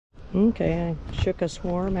Okay, I shook a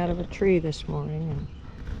swarm out of a tree this morning, and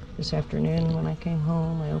this afternoon when I came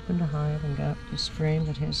home, I opened a hive and got this frame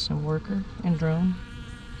that has some worker and drone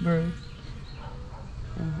brood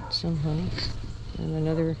and some honey, and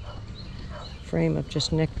another frame of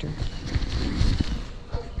just nectar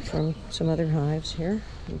from some other hives here.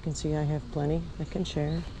 You can see I have plenty I can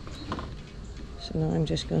share. So now I'm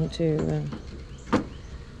just going to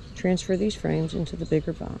transfer these frames into the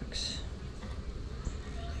bigger box.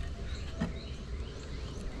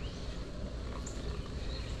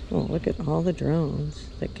 Oh, look at all the drones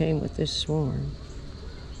that came with this swarm.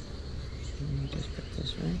 Let me just put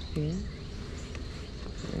this right here.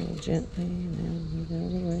 Very gently, and then move out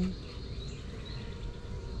of the way.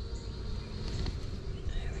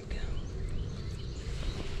 There we go.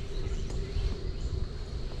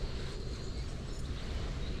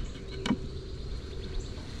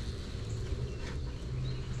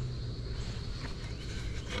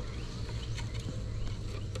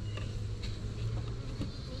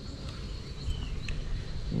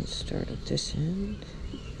 And start at this end.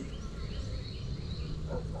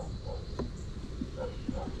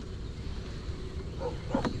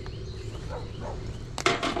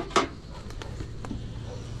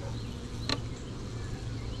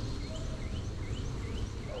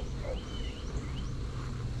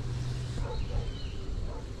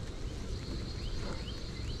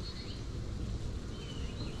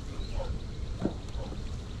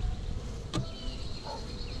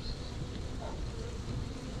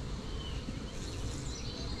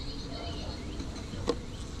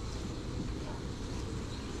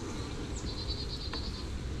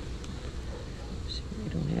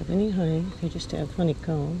 Any honey, they just have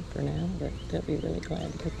honeycomb for now, but they'll be really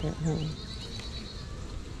glad to get that honey.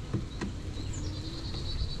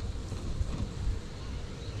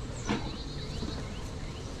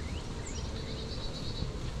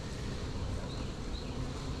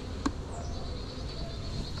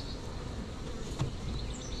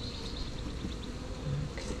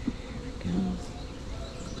 Okay, here we go.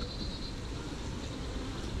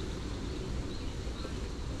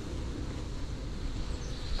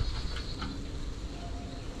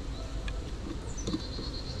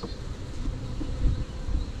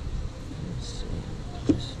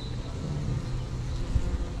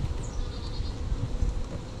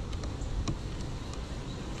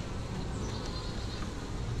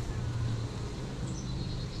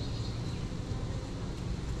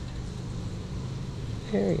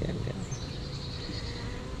 There you go.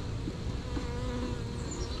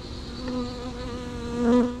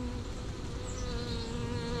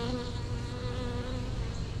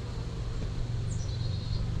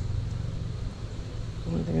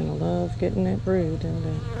 Well, they're gonna love getting that brood, don't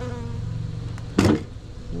they? Oh,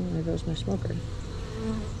 there goes my smoker.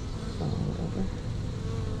 Falling over.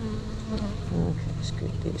 Okay,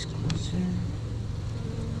 scoot these closer.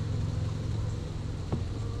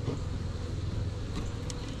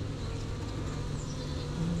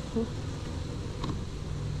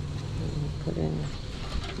 Put in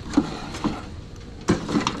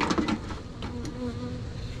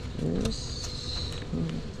this.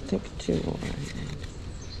 Take 2 more.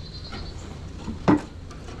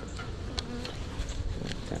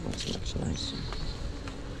 That one's much nicer.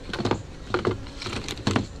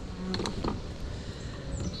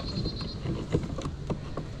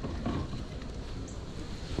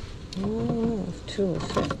 Oh, if 2 will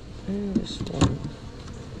fit. Just 1.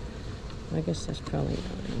 I guess that's probably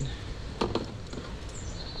 9.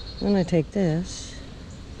 Then I take this,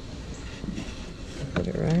 put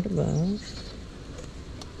it right above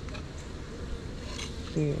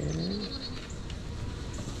here,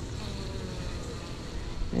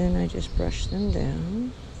 and I just brush them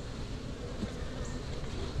down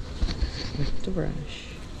with the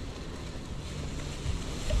brush,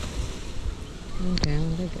 and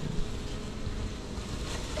down they go.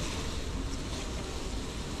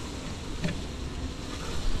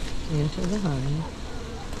 Into the hive.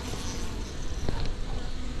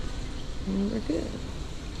 And we're good.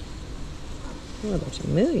 Oh, there's a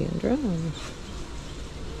million drones.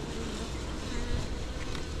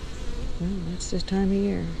 Well, that's this time of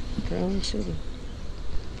year. Drone City.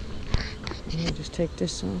 And I just take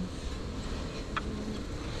this off.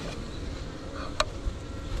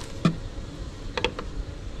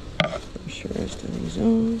 Brush the rest of these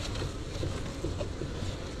off.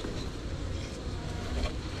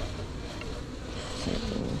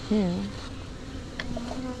 Here.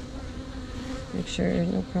 Make sure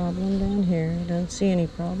there's no problem down here. Don't see any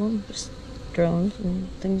problem. Just drones and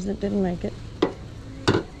things that didn't make it. Put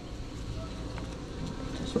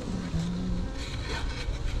this board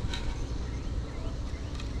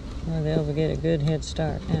on. they'll get a good head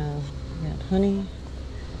start. Now, we got honey.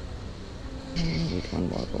 And we need one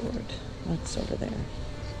more board. That's over there.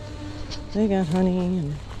 They got honey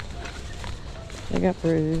and they got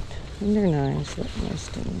brood. And they're nice. Look nice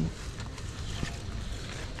to me.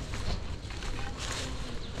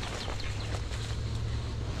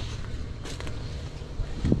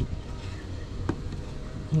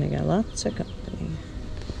 And they got lots of company.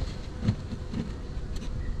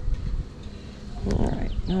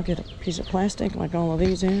 Alright, I'll get a piece of plastic like all of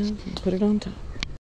these in and put it on top.